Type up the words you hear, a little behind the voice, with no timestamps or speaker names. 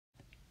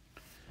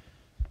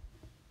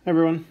Hi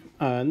everyone,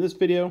 in this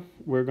video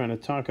we're going to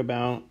talk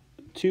about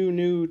two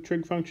new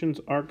trig functions,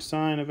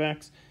 arcsin of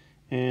x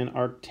and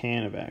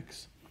arctan of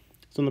x.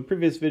 So in the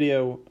previous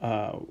video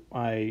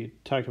I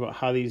talked about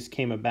how these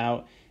came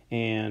about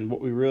and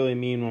what we really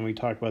mean when we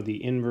talk about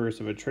the inverse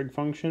of a trig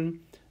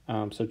function.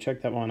 So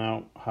check that one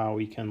out, how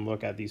we can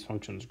look at these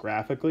functions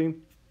graphically.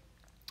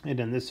 And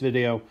in this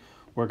video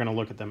we're going to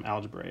look at them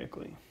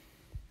algebraically.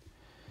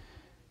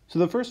 So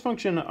the first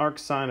function,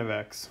 arcsin of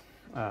x,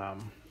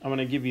 I'm going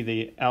to give you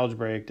the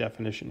algebraic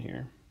definition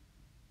here.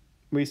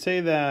 We say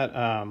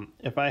that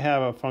if I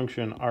have a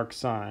function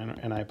arcsin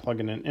and I plug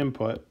in an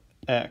input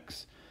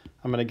x,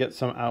 I'm going to get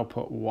some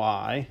output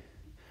y.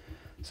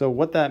 So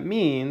what that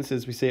means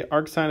is we say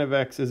arcsin of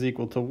x is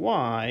equal to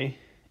y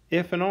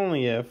if and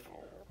only if,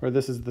 or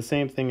this is the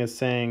same thing as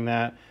saying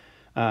that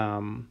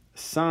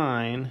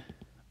sine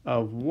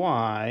of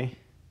y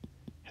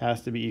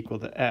has to be equal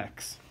to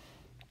x.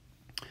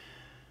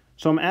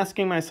 So I'm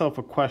asking myself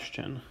a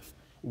question.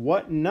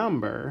 What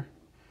number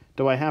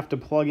do I have to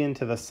plug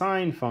into the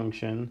sine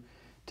function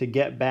to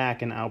get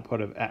back an output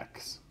of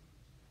x?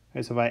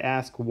 Okay, so if I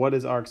ask what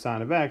is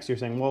arcsin of x, you're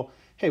saying, well,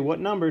 hey,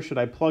 what number should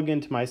I plug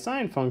into my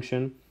sine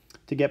function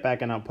to get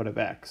back an output of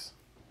x?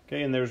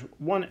 Okay, and there's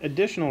one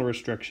additional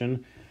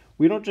restriction.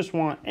 We don't just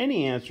want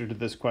any answer to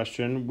this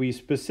question. We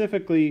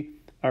specifically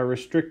are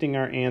restricting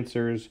our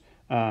answers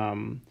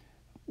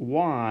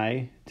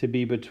y to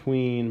be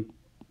between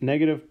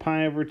negative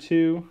pi over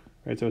 2,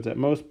 right? So it's at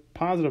most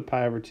positive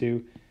pi over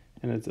 2,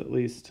 and it's at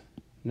least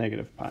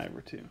negative pi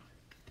over 2.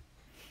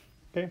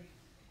 Okay.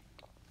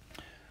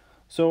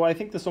 So I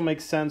think this will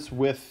make sense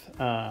with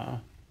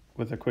a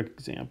quick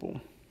example.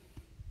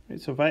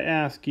 Right, so if I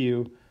ask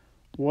you,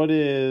 what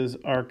is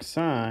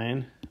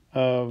arcsin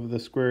of the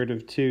square root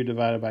of 2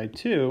 divided by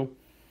 2?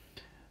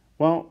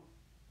 Well,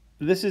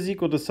 this is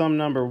equal to some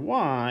number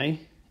y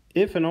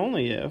if and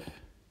only if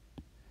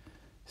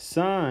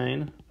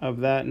sine of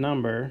that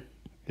number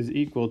is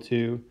equal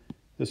to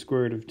the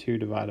square root of 2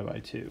 divided by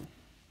 2.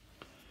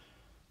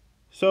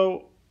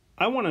 So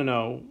I want to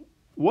know,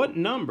 what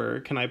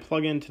number can I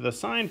plug into the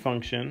sine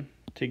function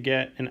to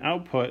get an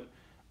output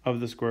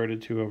of the square root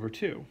of 2 over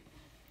 2?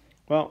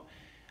 Well,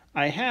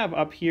 I have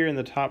up here in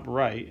the top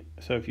right,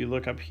 so if you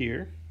look up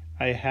here,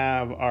 I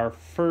have our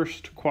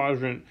first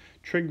quadrant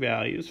trig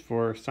values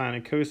for sine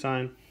and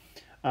cosine.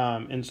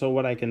 And so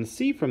what I can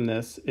see from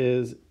this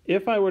is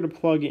if I were to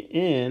plug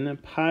in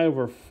pi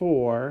over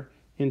 4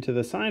 into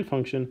the sine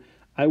function,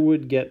 I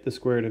would get the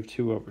square root of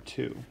 2 over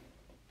 2.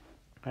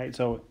 All right,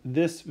 so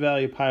this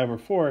value pi over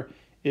 4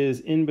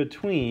 is in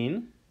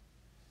between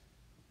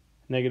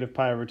negative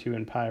pi over 2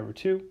 and pi over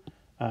 2.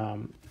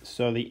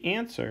 So the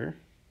answer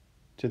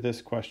to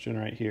this question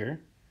right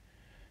here,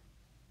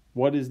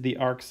 what is the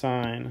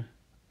arcsin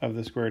of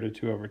the square root of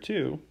 2 over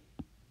 2?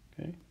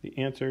 Okay, the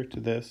answer to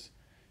this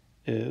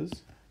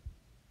is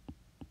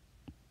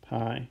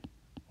pi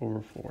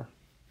over 4.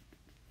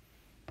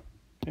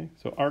 Okay,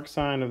 so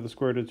arcsin of the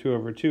square root of 2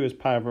 over 2 is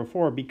pi over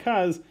 4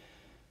 because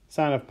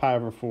sine of pi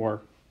over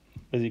 4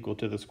 is equal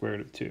to the square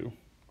root of 2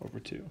 over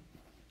 2.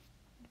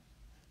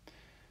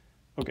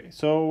 Okay,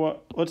 so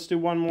let's do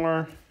one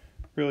more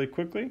really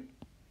quickly.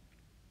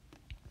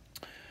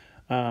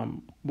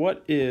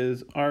 What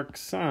is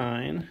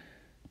arcsin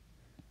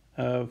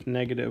of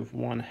negative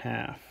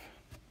 1/2?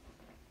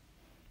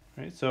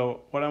 Right,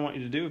 so what I want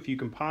you to do, if you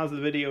can pause the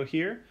video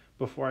here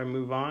before I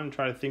move on,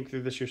 try to think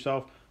through this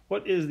yourself.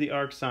 What is the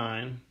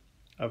arcsin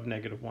of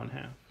negative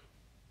 1/2?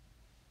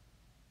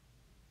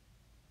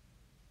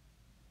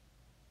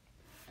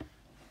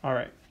 All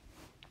right.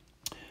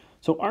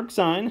 So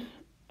arcsin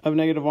of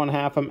negative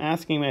 1/2, I'm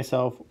asking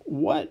myself,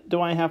 what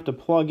do I have to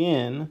plug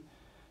in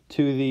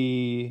to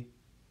the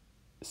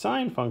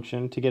sine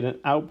function to get an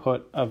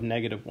output of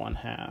negative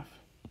 1/2?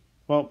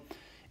 Well,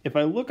 if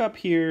I look up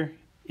here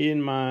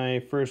in my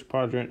first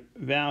quadrant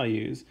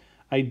values,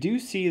 I do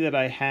see that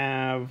I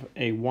have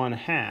a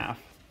 1/2,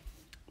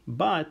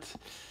 but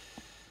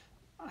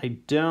I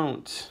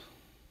don't,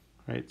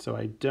 right? So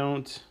I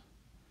don't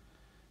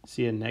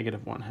see a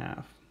negative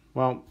 1/2.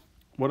 Well,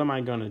 what am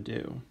I going to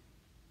do?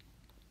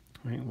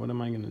 Right? What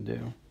am I going to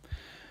do?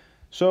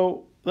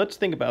 So let's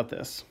think about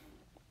this.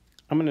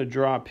 I'm going to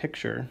draw a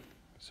picture.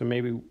 So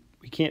maybe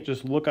we can't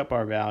just look up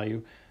our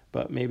value,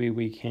 but maybe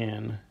we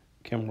can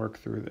work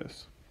through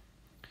this.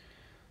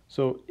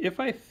 So if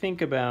I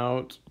think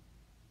about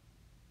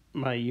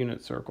my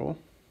unit circle,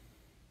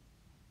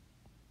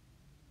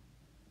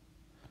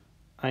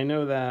 I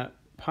know that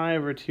pi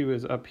over 2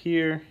 is up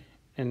here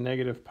and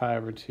negative pi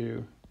over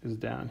 2 is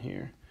down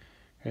here.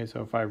 Okay,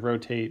 so if I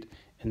rotate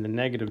in the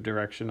negative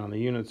direction on the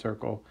unit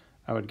circle,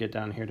 I would get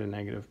down here to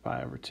negative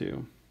pi over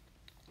 2.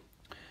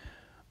 All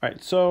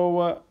right,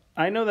 so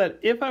I know that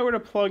if I were to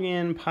plug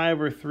in pi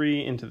over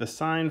 3 into the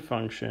sine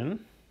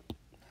function,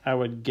 I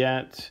would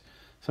get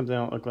something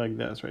that would look like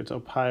this, right?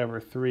 So pi over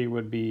 3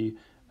 would be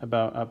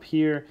about up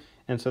here,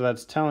 and so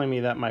that's telling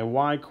me that my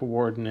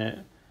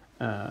y-coordinate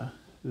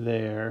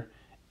there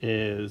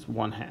is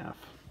 1/2.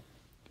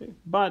 Okay,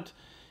 but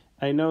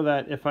I know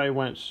that if I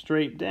went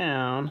straight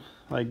down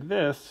like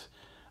this,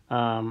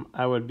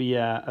 I would be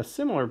at a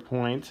similar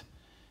point,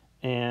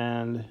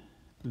 and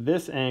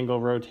this angle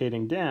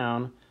rotating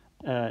down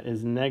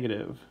is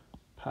negative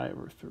pi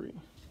over 3.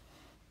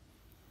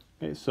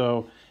 Okay,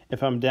 so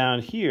if I'm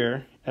down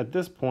here at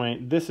this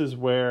point, this is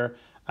where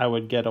I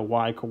would get a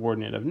y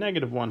coordinate of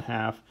negative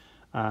 1/2,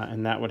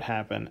 and that would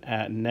happen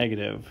at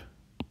negative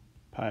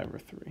pi over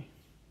 3.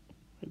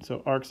 Right, so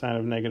arcsine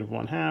of negative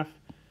 1/2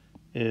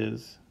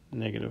 is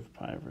negative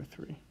pi over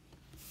 3.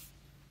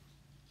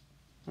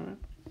 All right.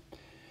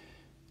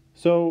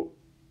 So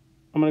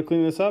I'm going to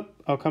clean this up.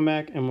 I'll come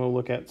back and we'll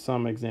look at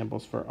some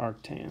examples for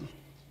arctan.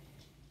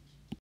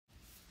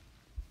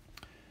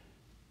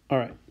 All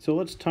right, so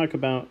let's talk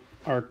about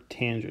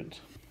arctangent.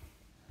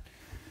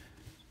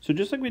 So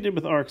just like we did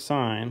with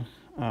arcsine,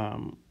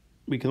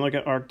 we can look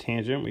at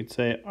arctangent. We'd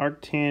say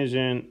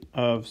arctangent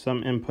of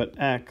some input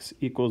x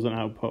equals an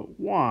output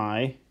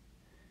y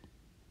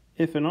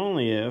if and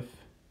only if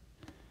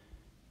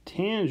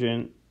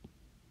tangent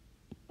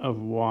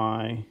of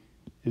y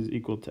is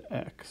equal to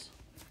x.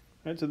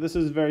 Right, so this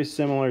is very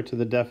similar to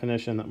the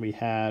definition that we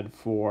had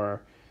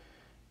for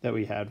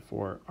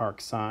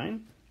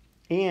arcsine,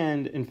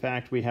 and in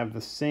fact we have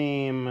the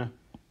same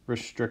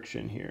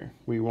restriction here.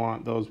 We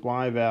want those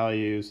y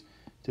values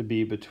to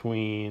be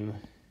between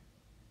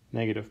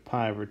negative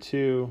pi over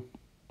 2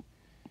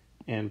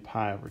 and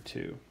pi over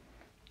 2.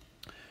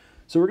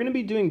 So we're going to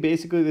be doing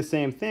basically the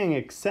same thing,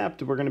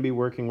 except we're going to be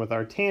working with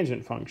our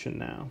tangent function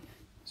now.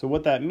 So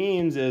what that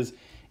means is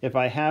if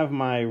I have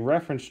my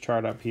reference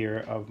chart up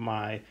here of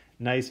my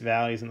nice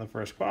values in the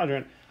first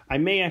quadrant, I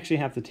may actually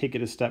have to take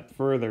it a step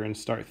further and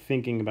start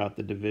thinking about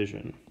the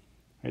division.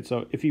 Right,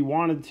 so if you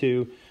wanted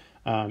to,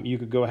 you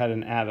could go ahead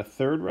and add a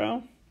third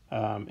row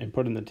and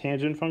put in the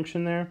tangent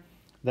function there.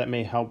 That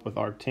may help with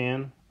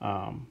arctan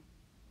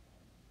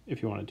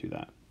if you want to do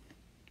that.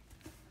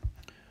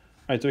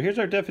 All right, so here's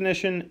our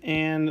definition,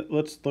 and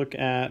let's look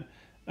at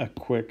a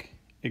quick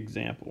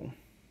example.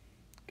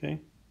 Okay,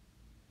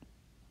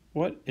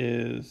 what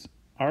is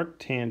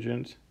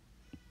arctangent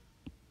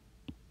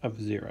of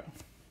 0?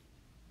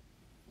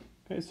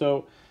 Okay,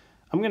 so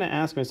I'm going to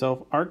ask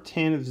myself,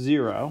 arctan of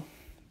 0,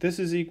 this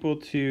is equal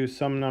to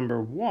some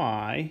number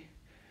y.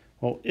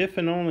 Well, if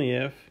and only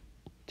if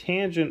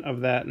tangent of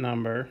that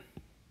number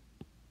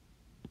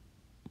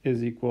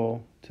is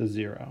equal to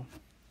 0.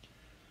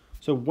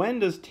 So when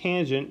does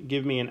tangent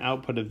give me an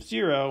output of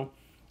 0?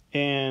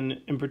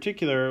 And in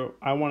particular,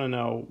 I want to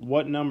know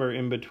what number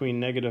in between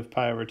negative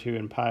pi over 2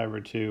 and pi over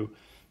 2,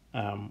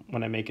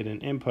 when I make it an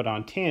input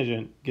on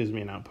tangent, gives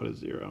me an output of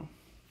 0.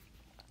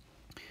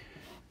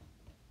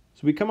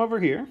 So we come over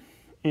here,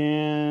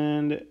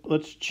 and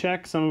let's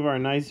check some of our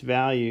nice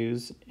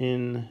values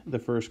in the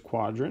first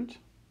quadrant.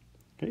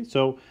 Okay,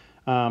 so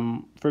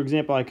for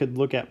example, I could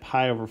look at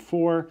pi over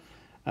 4.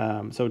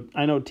 So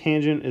I know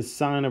tangent is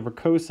sine over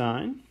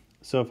cosine.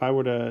 So if I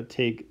were to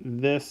take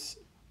this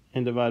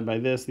and divide by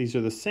this, these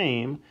are the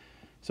same.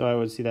 So I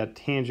would see that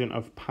tangent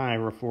of pi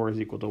over 4 is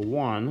equal to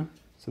 1.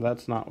 So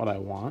that's not what I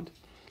want.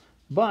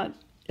 But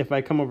if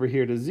I come over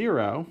here to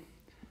 0,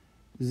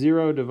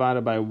 0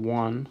 divided by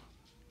 1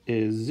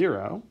 is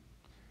 0.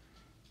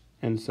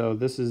 And so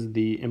this is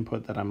the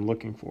input that I'm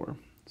looking for.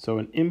 So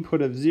an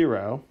input of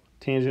 0,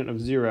 tangent of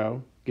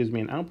 0, gives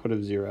me an output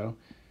of 0.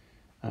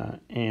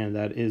 And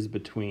that is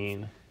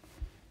between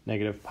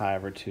negative pi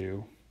over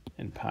 2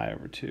 and pi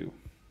over 2.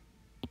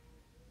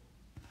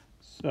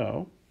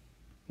 So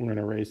we're going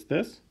to erase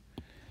this,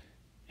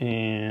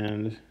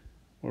 and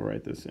we'll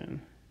write this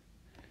in.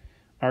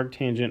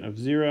 Arctangent of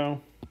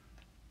 0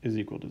 is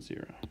equal to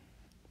 0.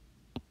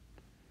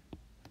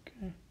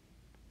 Okay.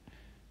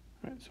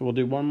 All right, so we'll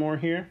do one more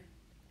here.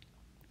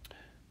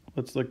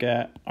 Let's look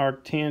at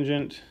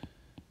arctangent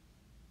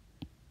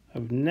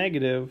of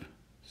negative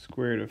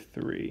square root of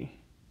 3.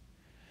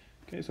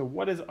 Okay, so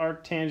what is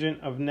arctangent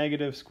of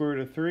negative square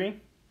root of 3?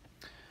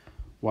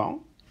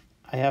 Well,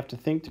 I have to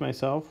think to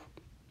myself,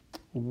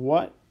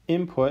 what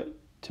input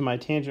to my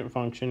tangent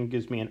function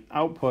gives me an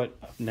output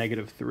of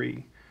negative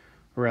 3?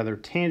 Or rather,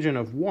 tangent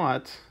of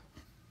what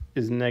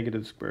is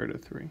negative square root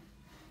of 3?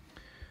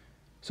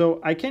 So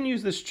I can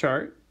use this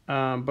chart,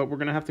 but we're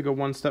going to have to go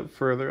one step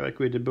further like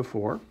we did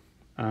before,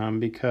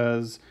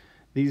 because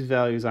these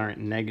values aren't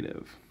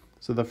negative.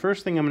 So the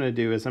first thing I'm going to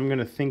do is I'm going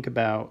to think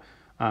about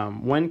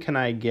when can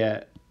I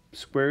get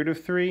square root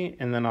of 3,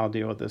 and then I'll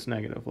deal with this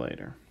negative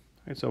later.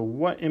 Right, so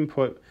what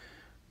input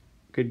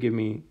could give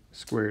me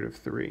square root of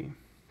 3?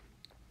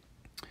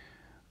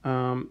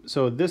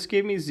 So this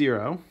gave me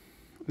 0.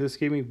 This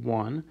gave me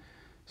 1.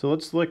 So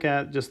let's look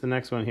at just the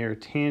next one here,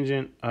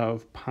 tangent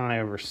of pi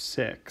over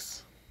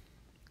 6.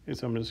 Okay,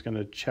 so I'm just going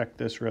to check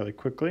this really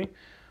quickly.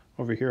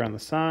 Over here on the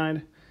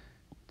side,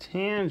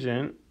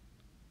 tangent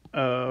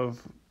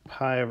of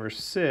pi over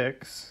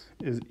 6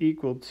 is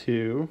equal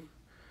to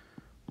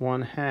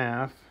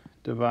 1/2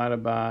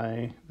 divided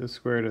by the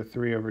square root of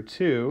 3 over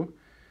 2.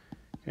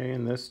 Okay,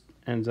 and this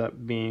ends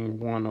up being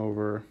 1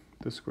 over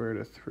the square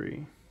root of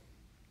 3.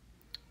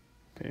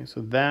 Okay,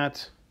 so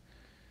that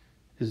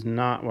is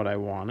not what I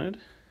wanted.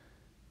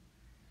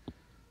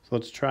 So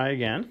let's try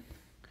again.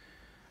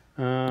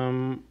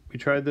 We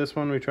tried this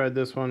one, we tried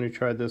this one, we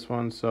tried this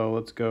one, so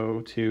let's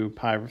go to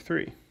pi over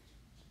 3.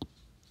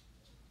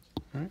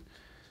 All right.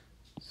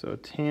 So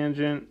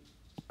tangent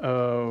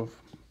of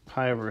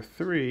pi over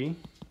 3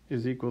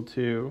 is equal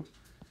to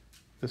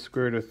the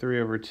square root of 3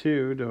 over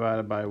 2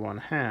 divided by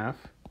 1/2,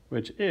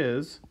 which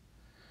is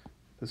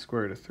the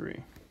square root of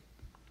 3.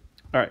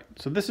 All right,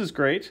 so this is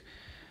great.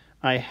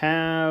 I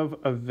have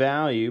a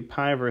value,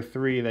 pi over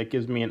 3, that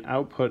gives me an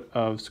output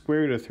of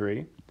square root of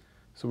 3.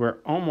 So we're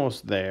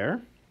almost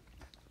there.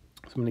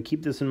 So I'm going to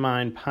keep this in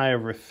mind, pi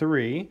over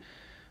 3,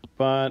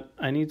 but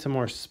I need some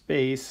more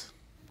space.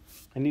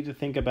 I need to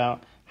think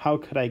about how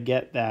could I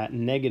get that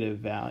negative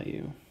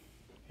value.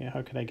 Okay,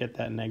 how could I get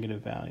that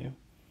negative value?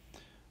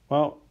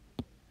 Well,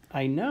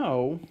 I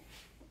know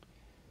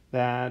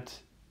that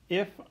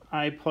if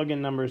I plug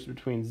in numbers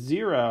between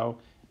 0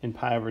 and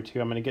pi over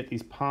 2, I'm going to get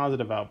these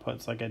positive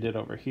outputs like I did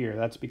over here.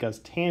 That's because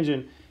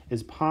tangent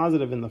is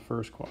positive in the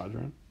first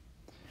quadrant.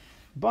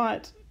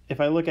 But if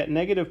I look at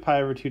negative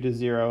pi over 2 to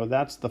 0,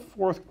 that's the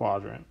fourth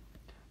quadrant.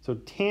 So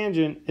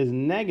tangent is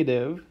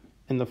negative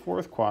in the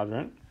fourth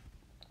quadrant.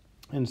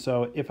 And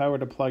so if I were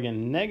to plug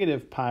in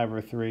negative pi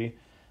over 3,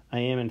 I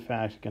am in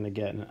fact going to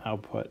get an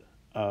output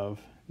of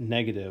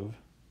negative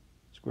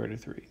square root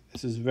of 3.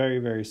 This is very,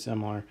 very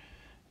similar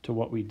to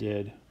what we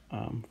did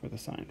for the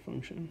sine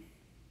function.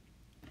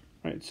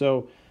 All right,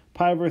 so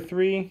pi over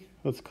 3,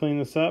 let's clean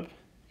this up.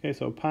 Okay,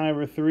 so pi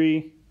over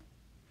 3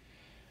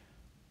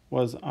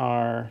 was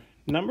our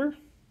number.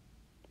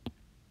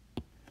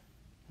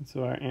 And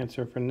so our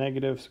answer for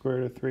negative square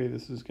root of 3,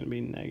 this is going to be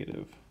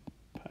negative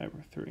pi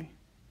over 3.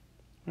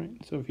 All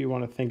right, so if you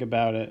want to think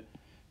about it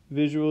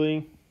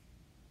visually,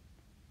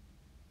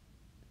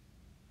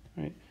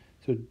 right?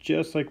 So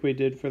just like we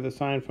did for the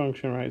sine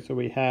function, right? So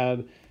we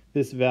had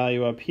this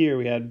value up here,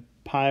 we had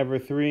pi over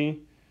 3.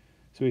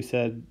 So we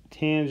said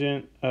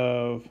tangent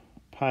of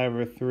pi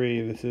over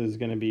 3, this is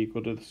going to be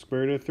equal to the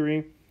square root of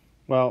 3.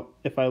 Well,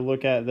 if I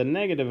look at the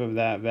negative of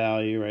that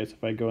value, right, so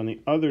if I go in the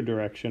other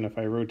direction, if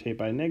I rotate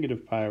by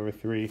negative pi over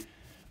 3,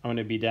 I'm going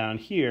to be down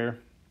here.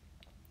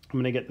 I'm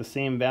going to get the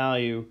same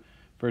value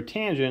for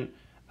tangent,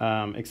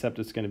 except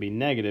it's going to be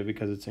negative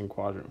because it's in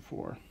quadrant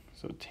 4.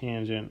 So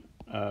tangent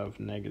of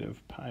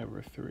negative pi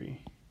over 3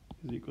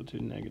 is equal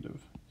to negative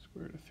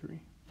square root of 3.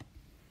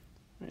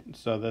 Right,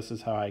 so this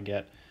is how I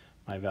get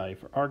my value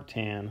for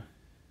arctan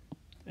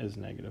is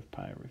negative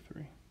pi over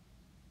 3.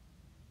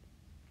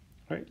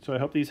 All right, so I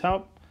hope these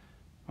help.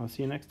 I'll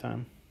see you next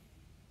time.